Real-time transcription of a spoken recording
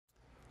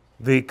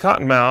The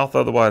cottonmouth,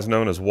 otherwise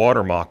known as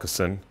water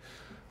moccasin,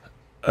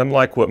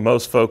 unlike what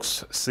most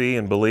folks see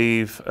and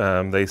believe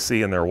they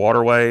see in their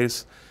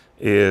waterways,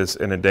 is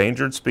an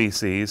endangered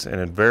species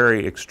and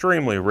very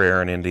extremely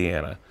rare in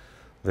Indiana.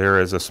 There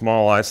is a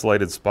small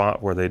isolated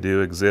spot where they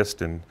do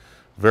exist in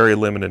very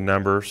limited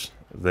numbers.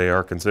 They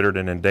are considered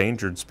an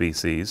endangered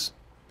species.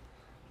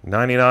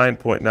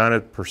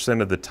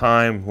 99.9% of the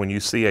time when you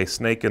see a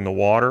snake in the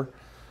water,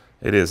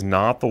 it is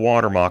not the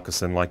water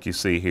moccasin like you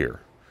see here.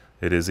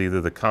 It is either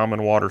the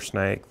common water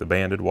snake, the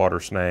banded water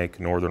snake,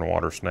 northern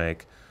water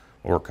snake,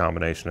 or a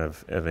combination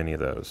of any of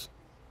those.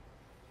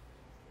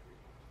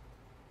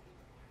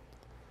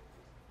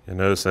 You'll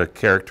notice a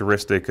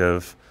characteristic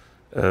of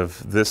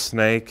this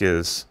snake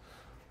is,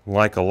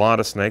 like a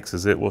lot of snakes,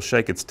 is it will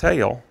shake its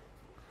tail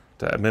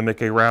to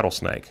mimic a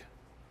rattlesnake.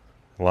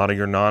 A lot of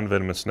your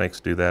non-venomous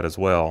snakes do that as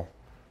well,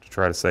 to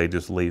try to say,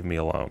 just leave me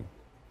alone.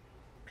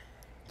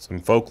 Some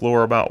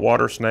folklore about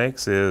water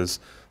snakes is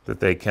that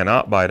they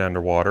cannot bite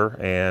underwater,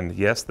 and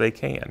yes, they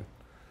can.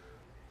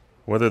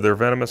 Whether they're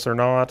venomous or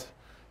not,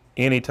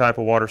 any type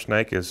of water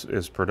snake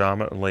is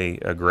predominantly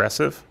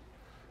aggressive,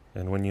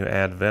 and when you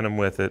add venom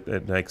with it,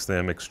 it makes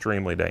them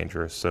extremely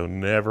dangerous. So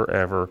never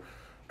ever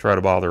try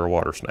to bother a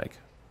water snake.